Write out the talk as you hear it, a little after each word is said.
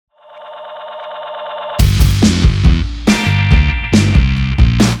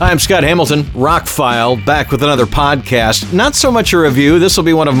I'm Scott Hamilton, Rockfile, back with another podcast. Not so much a review, this will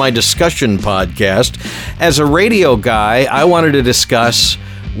be one of my discussion podcasts. As a radio guy, I wanted to discuss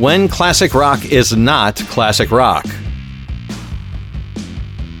when classic rock is not classic rock.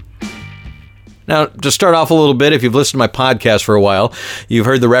 Now, to start off a little bit, if you've listened to my podcast for a while, you've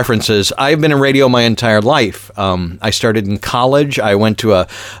heard the references. I've been in radio my entire life. I started in college. I went to a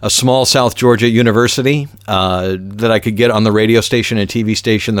small South Georgia university that I could get on the radio station and TV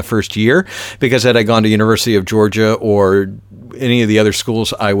station the first year, because had I gone to University of Georgia or any of the other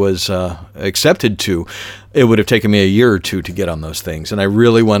schools I was accepted to, it would have taken me a year or two to get on those things. And I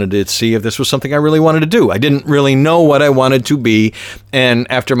really wanted to see if this was something I really wanted to do. I didn't really know what I wanted to be. And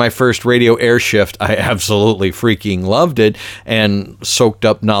after my first radio air shift, I absolutely freaking loved it and soaked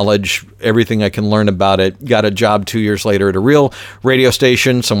up knowledge, everything I can learn about it. Got a job 2 years later at a real radio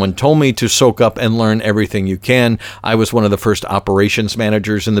station. Someone told me to soak up and learn everything you can. I was one of the first operations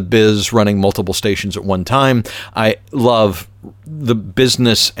managers in the biz, running multiple stations at one time. I love the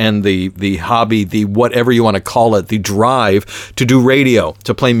business and the hobby, the whatever you want to call it, the drive to do radio,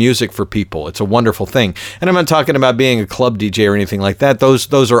 to play music for people. It's a wonderful thing. And I'm not talking about being a club DJ or anything like that.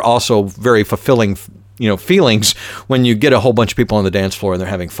 Those are also very fulfilling, feelings when you get a whole bunch of people on the dance floor and they're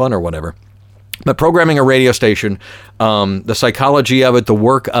having fun or whatever. But programming a radio station, the psychology of it, the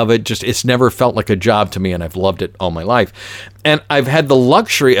work of it, it's never felt like a job to me, and I've loved it all my life. And I've had the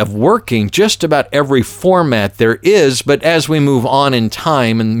luxury of working just about every format there is, but as we move on in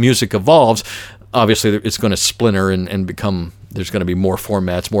time and music evolves, obviously it's going to splinter and become, there's going to be more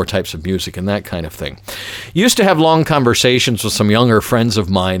formats, more types of music and that kind of thing. Used to have long conversations with some younger friends of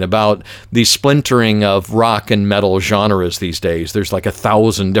mine about the splintering of rock and metal genres these days. There's like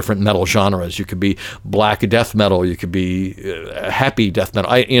 1,000 different metal genres. You could be black death metal. You could be happy death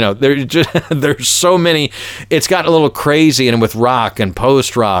metal. There's so many. It's got a little crazy, and with rock and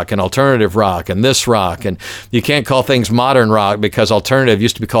post-rock and alternative rock and this rock, and you can't call things modern rock because alternative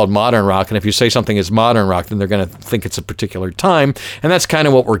used to be called modern rock, and if you say something is modern rock, then they're going to think it's a particular time, and that's kind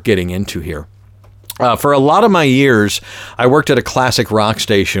of what we're getting into here. For a lot of my years, I worked at a classic rock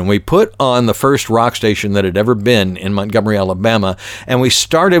station. We put on the first rock station that had ever been in Montgomery, Alabama, and we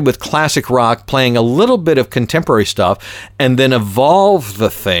started with classic rock, playing a little bit of contemporary stuff, and then evolved the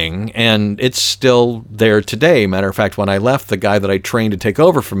thing, and it's still there today. Matter of fact, when I left, the guy that I trained to take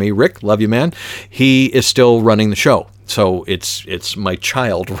over for me, Rick, love you, man, he is still running the show. So it's my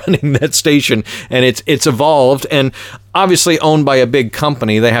child running that station, and it's evolved, and obviously owned by a big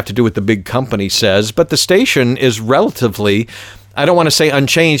company. They have to do what the big company says, but the station is relatively, I don't want to say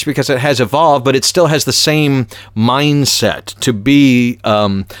unchanged because it has evolved, but it still has the same mindset to be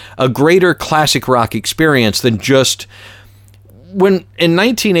a greater classic rock experience than just... In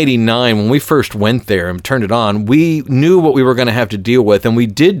 1989, when we first went there and turned it on, we knew what we were going to have to deal with, and we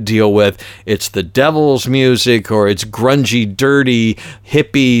did deal with, it's the devil's music, or it's grungy, dirty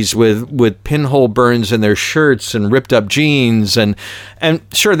hippies with pinhole burns in their shirts and ripped up jeans, and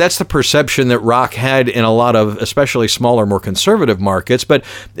sure, that's the perception that rock had in a lot of, especially smaller, more conservative markets, but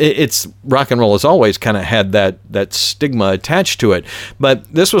it's rock and roll has always kind of had that stigma attached to it. But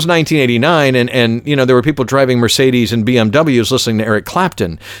this was 1989, and there were people driving Mercedes and BMWs listening to Eric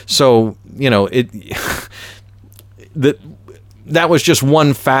Clapton. So, that was just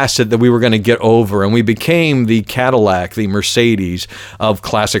one facet that we were going to get over, and we became the Cadillac, the Mercedes of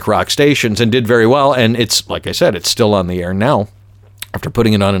classic rock stations, and did very well. And it's, like I said, it's still on the air now after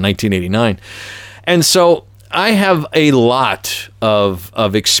putting it on in 1989. And so I have a lot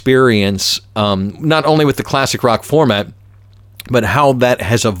of experience, not only with the classic rock format, but how that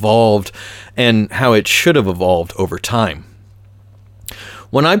has evolved and how it should have evolved over time.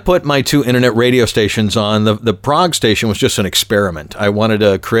 When I put my two internet radio stations on, the Prague station was just an experiment. I wanted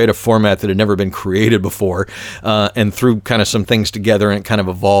to create a format that had never been created before, and threw kind of some things together, and it kind of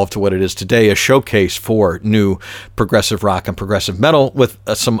evolved to what it is today, a showcase for new progressive rock and progressive metal with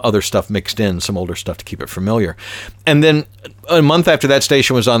some other stuff mixed in, some older stuff to keep it familiar. And then a month after that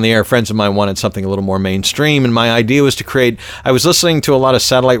station was on the air, friends of mine wanted something a little more mainstream, and my idea was to create, I was listening to a lot of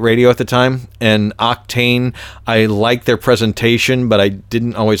satellite radio at the time, and Octane, I liked their presentation, but I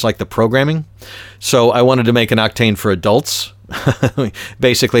didn't always like the programming. So I wanted to make an Octane for adults,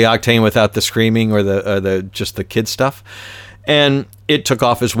 basically Octane without the screaming or the just the kid stuff. And it took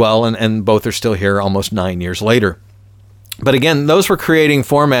off as well, and both are still here almost 9 years later. But again, those were creating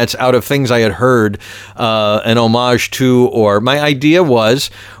formats out of things I had heard, an homage to, or my idea was,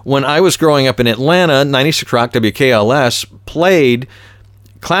 when I was growing up in Atlanta, 96 Rock WKLS played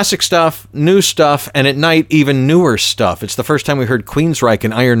classic stuff, new stuff, and at night, even newer stuff. It's the first time we heard Queensryche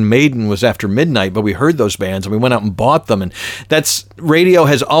and Iron Maiden was after midnight, but we heard those bands and we went out and bought them. And radio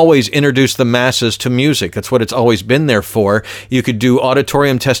has always introduced the masses to music. That's what it's always been there for. You could do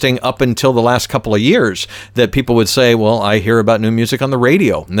auditorium testing up until the last couple of years that people would say, well, I hear about new music on the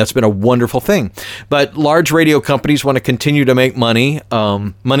radio. And that's been a wonderful thing. But large radio companies want to continue to make money.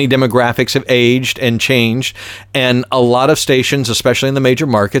 Money demographics have aged and changed. And a lot of stations, especially in the major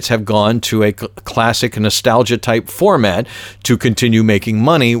markets, have gone to a classic nostalgia type format to continue making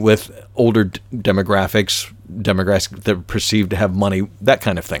money with older demographics that are perceived to have money, that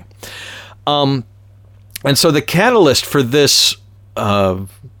kind of thing. And so the catalyst for this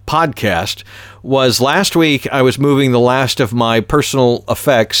podcast was last week I was moving the last of my personal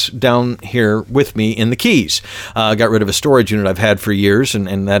effects down here with me in the Keys. Got rid of a storage unit I've had for years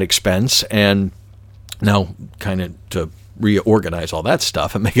and that expense, and now kind of to reorganize all that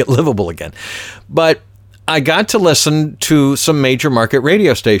stuff and make it livable again. But I got to listen to some major market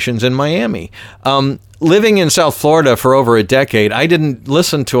radio stations in Miami. Living in South Florida for over a decade, I didn't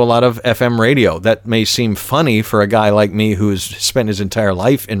listen to a lot of FM radio. That may seem funny for a guy like me who's spent his entire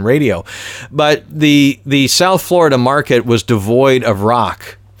life in radio. But the South Florida market was devoid of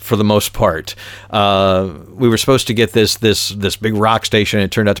rock for the most part. We were supposed to get this big rock station.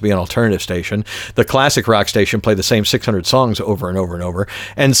 It turned out to be an alternative station. The classic rock station played the same 600 songs over and over and over.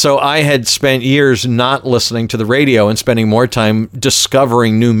 And so I had spent years not listening to the radio and spending more time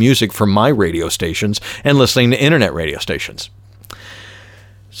discovering new music from my radio stations and listening to internet radio stations.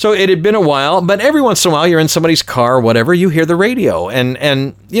 So it had been a while, but every once in a while you're in somebody's car or whatever, you hear the radio.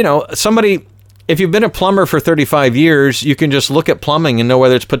 And you know, if you've been a plumber for 35 years, you can just look at plumbing and know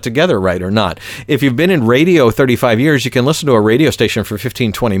whether it's put together right or not. If you've been in radio 35 years, you can listen to a radio station for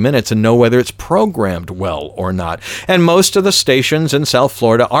 15, 20 minutes and know whether it's programmed well or not. And most of the stations in South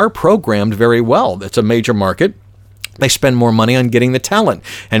Florida are programmed very well. It's a major market. They spend more money on getting the talent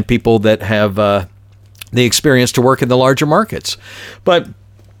and people that have the experience to work in the larger markets. But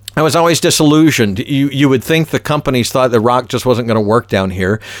I was always disillusioned. You would think the companies thought that rock just wasn't going to work down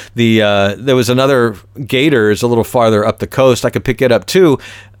here. There was another Gators a little farther up the coast. I could pick it up too.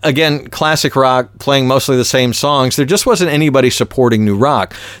 Again, classic rock, playing mostly the same songs. There just wasn't anybody supporting new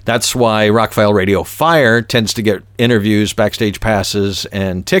rock. That's why Rockfile Radio Fire tends to get interviews, backstage passes,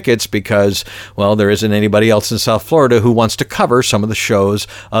 and tickets because, well, there isn't anybody else in South Florida who wants to cover some of the shows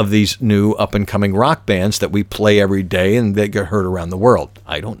of these new up-and-coming rock bands that we play every day and that get heard around the world.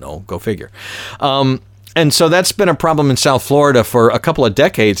 I don't know. Go figure. And so that's been a problem in South Florida for a couple of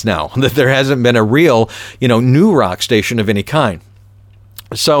decades now, that there hasn't been a real, new rock station of any kind.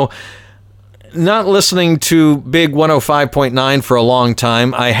 So not listening to Big 105.9 for a long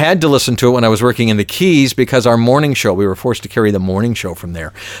time. I had to listen to it when I was working in the Keys because our morning show, we were forced to carry the morning show from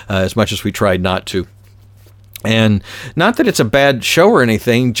there as much as we tried not to. And not that it's a bad show or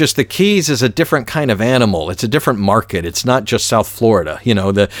anything, just the Keys is a different kind of animal. It's a different market. It's not just South Florida.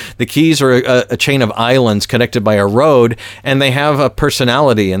 The Keys are a chain of islands connected by a road, and they have a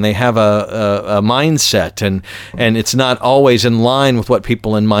personality and they have a mindset, and it's not always in line with what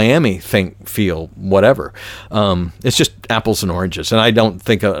people in Miami think, feel, whatever. It's just apples and oranges, and I don't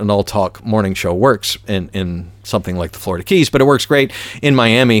think an all-talk morning show works in something like the Florida Keys, but it works great in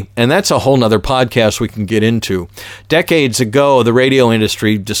Miami, and that's a whole nother podcast we can get into. Decades ago, the radio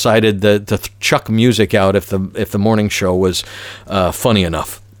industry decided to chuck music out if the morning show was funny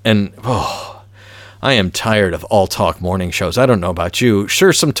enough. And I am tired of all talk morning shows. I don't know about you.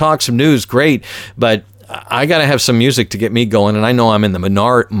 Sure, some talk, some news, great, but I got to have some music to get me going, and I know I'm in the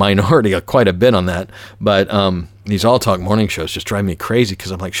minority quite a bit on that, but these all talk morning shows just drive me crazy because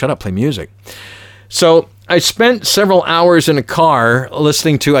I'm like, shut up, play music. So I spent several hours in a car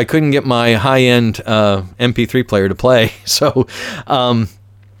listening to, I couldn't get my high-end MP3 player to play, so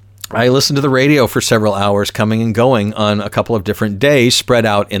I listened to the radio for several hours coming and going on a couple of different days spread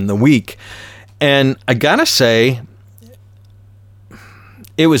out in the week. And I gotta say,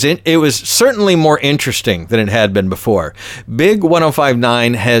 it was certainly more interesting than it had been before. Big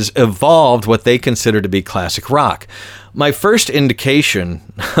 105.9 has evolved what they consider to be classic rock. My first indication,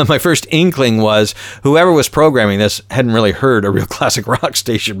 my first inkling was whoever was programming this hadn't really heard a real classic rock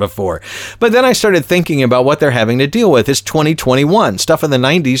station before. But then I started thinking about what they're having to deal with. It's 2021. Stuff in the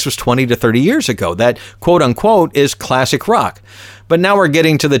 90s was 20 to 30 years ago. That, quote unquote, is classic rock. But now we're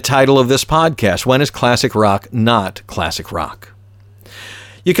getting to the title of this podcast. When is classic rock not classic rock?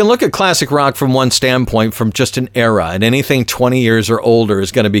 You can look at classic rock from one standpoint, from just an era, and anything 20 years or older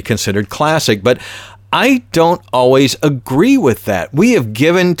is going to be considered classic. But I don't always agree with that. We have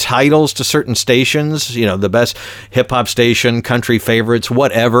given titles to certain stations, the best hip hop station, country favorites,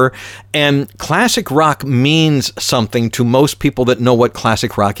 whatever. And classic rock means something to most people that know what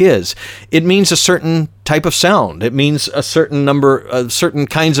classic rock is. It means a certain type of sound. It means a certain number of certain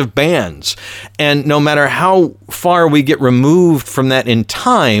kinds of bands. And no matter how far we get removed from that in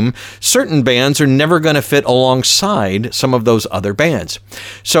time, certain bands are never going to fit alongside some of those other bands.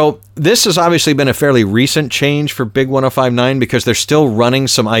 So this has obviously been a fairly recent change for Big 105.9 because they're still running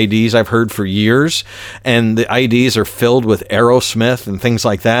some IDs I've heard for years. And the IDs are filled with Aerosmith and things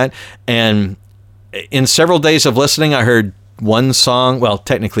like that. And in several days of listening, I heard one song, well,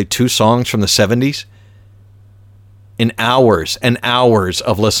 technically two songs from the 70s. In hours and hours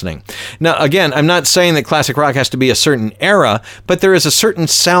of listening. Now, again, I'm not saying that classic rock has to be a certain era, but there is a certain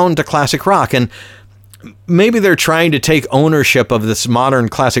sound to classic rock. And maybe they're trying to take ownership of this modern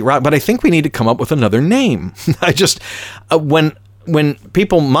classic rock, but I think we need to come up with another name. I just, when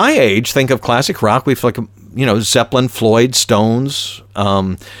people my age think of classic rock, we feel like, Zeppelin, Floyd, Stones,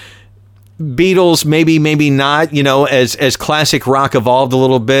 Beatles, maybe not, as classic rock evolved a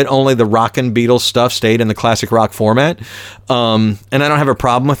little bit, only the rockin' Beatles stuff stayed in the classic rock format. And I don't have a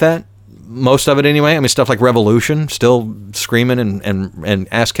problem with that. Most of it anyway. I mean, stuff like Revolution, still screaming and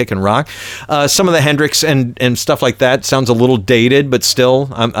ass-kicking rock. Some of the Hendrix and stuff like that sounds a little dated, but still,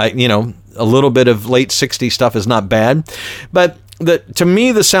 a little bit of late 60s stuff is not bad. But to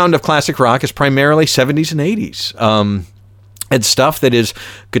me, the sound of classic rock is primarily 70s and 80s. It's stuff that is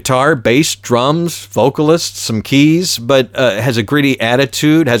guitar, bass, drums, vocalists, some keys, but has a gritty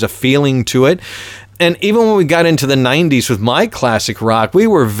attitude, has a feeling to it. And even when we got into the 90s with my classic rock, we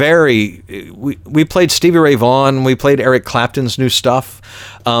were we played Stevie Ray Vaughan, we played Eric Clapton's new stuff,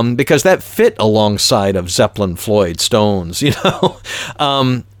 because that fit alongside of Zeppelin, Floyd, Stones,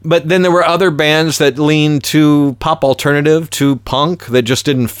 But then there were other bands that leaned to pop alternative, to punk, that just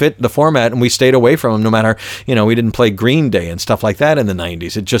didn't fit the format, and we stayed away from them no matter, we didn't play Green Day and stuff like that in the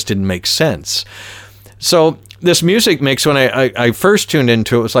 90s. It just didn't make sense. So this music mix, when I first tuned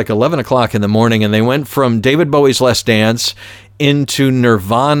into it was like 11 o'clock in the morning, and they went from David Bowie's Let's Dance into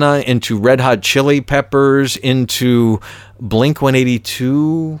Nirvana, into Red Hot Chili Peppers, into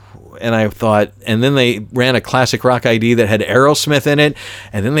Blink-182, and I thought, and then they ran a classic rock ID that had Aerosmith in it,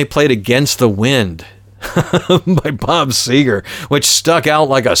 and then they played Against the Wind by Bob Seger, which stuck out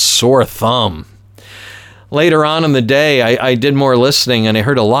like a sore thumb. Later on in the day, I did more listening, and I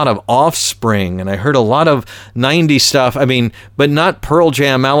heard a lot of Offspring, and I heard a lot of 90s stuff. I mean, but not Pearl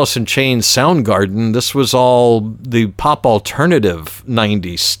Jam, Alice in Chains, Soundgarden. This was all the pop alternative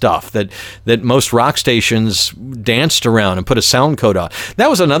 90s stuff that most rock stations danced around and put a sound code on. That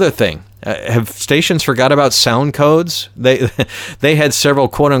was another thing. Have stations forgot about sound codes? They had several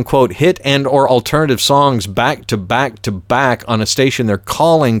quote-unquote hit and or alternative songs back to back to back on a station they're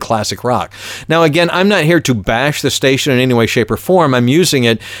calling classic rock. Now, again, I'm not here to bash the station in any way, shape, or form. I'm using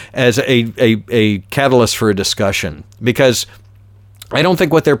it as a catalyst for a discussion, because I don't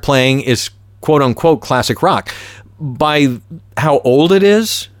think what they're playing is quote-unquote classic rock. By how old it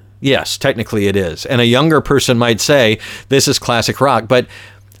is, yes, technically it is. And a younger person might say, this is classic rock, but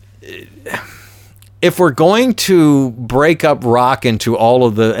if we're going to break up rock into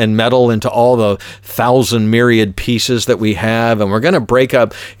and metal into all the 1,000 myriad pieces that we have, and we're going to break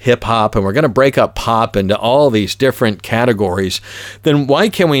up hip hop, and we're going to break up pop into all these different categories, then why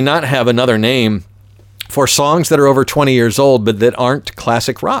can we not have another name for songs that are over 20 years old, but that aren't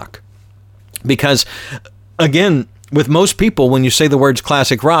classic rock? Because, again, with most people, when you say the words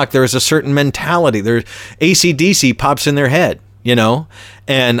classic rock, there is a certain mentality. AC/DC pops in their head.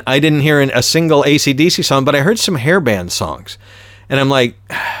 And I didn't hear a single AC/DC song, but I heard some hair band songs. And I'm like,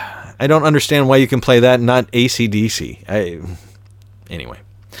 I don't understand why you can play that and not AC/DC. Anyway,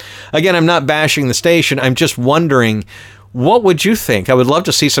 again, I'm not bashing the station. I'm just wondering, what would you think? I would love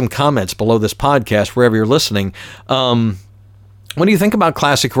to see some comments below this podcast, wherever you're listening. What do you think about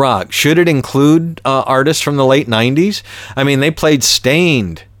classic rock? Should it include artists from the late 90s? I mean, they played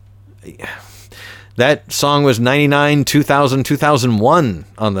Stained. That song was 99, 2000, 2001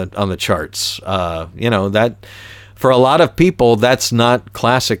 on the charts. That for a lot of people, that's not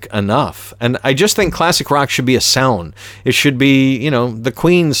classic enough. And I just think classic rock should be a sound. It should be, the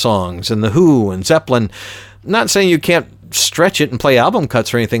Queen songs and the Who and Zeppelin. I'm not saying you can't stretch it and play album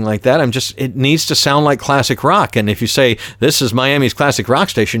cuts or anything like that. It needs to sound like classic rock. And if you say, this is Miami's classic rock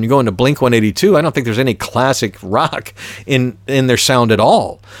station, you go into Blink-182, I don't think there's any classic rock in their sound at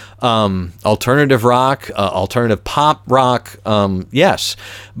all. Alternative rock, alternative pop rock, yes.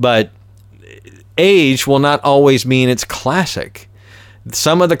 But age will not always mean it's classic.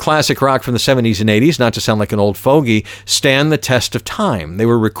 some of the classic rock from the 70s and 80s, not to sound like an old fogey, stand the test of time. They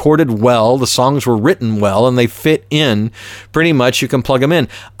were recorded well, the songs were written well, and they fit in pretty much. You can plug them in.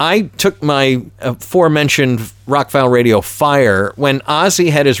 I took my aforementioned Rockfile Radio fire when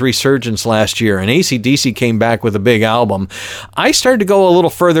Ozzy had his resurgence last year and AC/DC came back with a big album. I started to go a little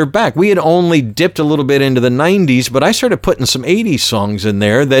further back. We had only dipped a little bit into the 90s, but I started putting some 80s songs in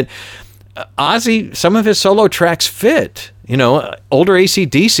there that Ozzy, some of his solo tracks fit. You know, older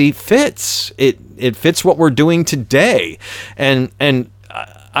AC/DC fits. It fits what we're doing today. And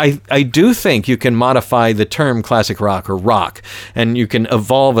I do think you can modify the term classic rock or rock, and you can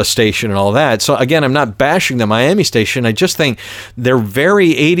evolve a station and all that. So again, I'm not bashing the Miami station. I just think they're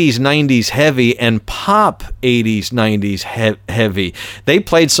very 80s, 90s heavy and pop 80s, 90s heavy. They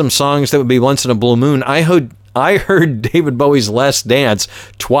played some songs that would be once in a blue moon. I heard David Bowie's Last Dance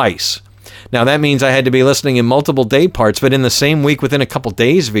twice. Now, that means I had to be listening in multiple day parts, but in the same week within a couple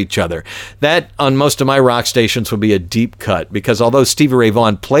days of each other. That, on most of my rock stations, would be a deep cut, because although Stevie Ray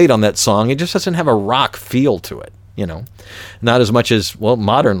Vaughan played on that song, it just doesn't have a rock feel to it, you know. Not as much as, well,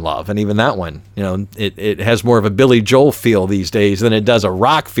 Modern Love, and even that one, you know, it has more of a Billy Joel feel these days than it does a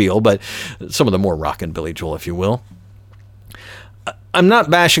rock feel, but some of the more rockin' Billy Joel, if you will. I'm not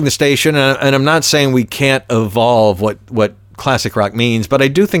bashing the station, and I'm not saying we can't evolve what classic rock means, but I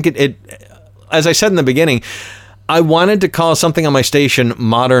do think it as I said in the beginning, I wanted to call something on my station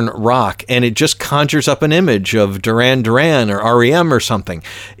modern rock, and it just conjures up an image of Duran Duran or REM or something.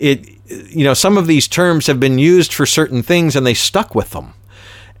 You know, some of these terms have been used for certain things, and they stuck with them.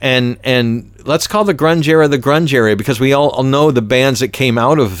 And let's call the grunge era because we all know the bands that came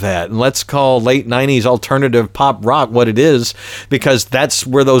out of that. And let's call late 90s alternative pop rock what it is, because that's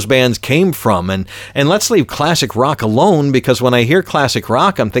where those bands came from. And let's leave classic rock alone, because when I hear classic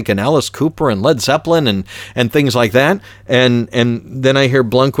rock, I'm thinking Alice Cooper and Led Zeppelin and things like that. And then I hear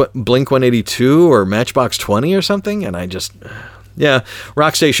Blink 182 or Matchbox 20 or something, and I just, yeah,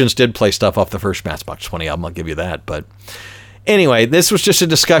 rock stations did play stuff off the first Matchbox 20 album, I'll give you that, but anyway, this was just a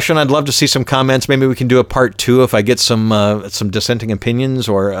discussion. I'd love to see some comments. Maybe we can do a part 2 if I get some dissenting opinions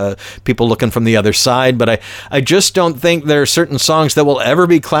or people looking from the other side. But I just don't think there are certain songs that will ever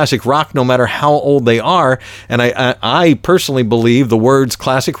be classic rock, no matter how old they are. And I personally believe the words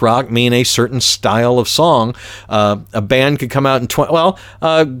classic rock mean a certain style of song. A band could come out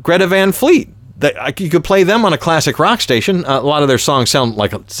in Greta Van Fleet. You could play them on a classic rock station. A lot of their songs sound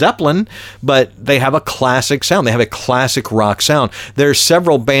like Zeppelin, but they have a classic sound. They have a classic rock sound. There are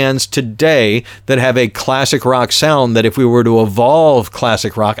several bands today that have a classic rock sound that if we were to evolve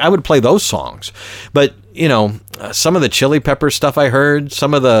classic rock, I would play those songs. But, you know, some of the Chili Peppers stuff I heard,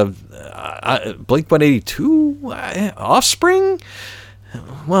 some of the Blink 182, Offspring.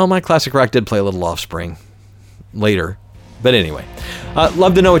 Well, my classic rock did play a little Offspring later. But anyway,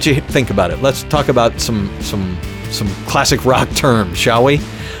 love to know what you think about it. Let's talk about some classic rock terms, shall we?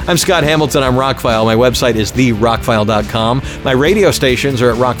 I'm Scott Hamilton. I'm Rockfile. My website is therockfile.com. My radio stations are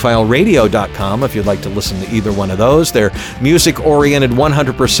at rockfileradio.com if you'd like to listen to either one of those. They're music-oriented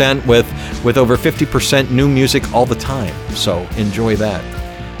 100% with over 50% new music all the time. So enjoy that.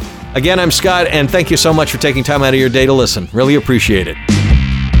 Again, I'm Scott, and thank you so much for taking time out of your day to listen. Really appreciate it.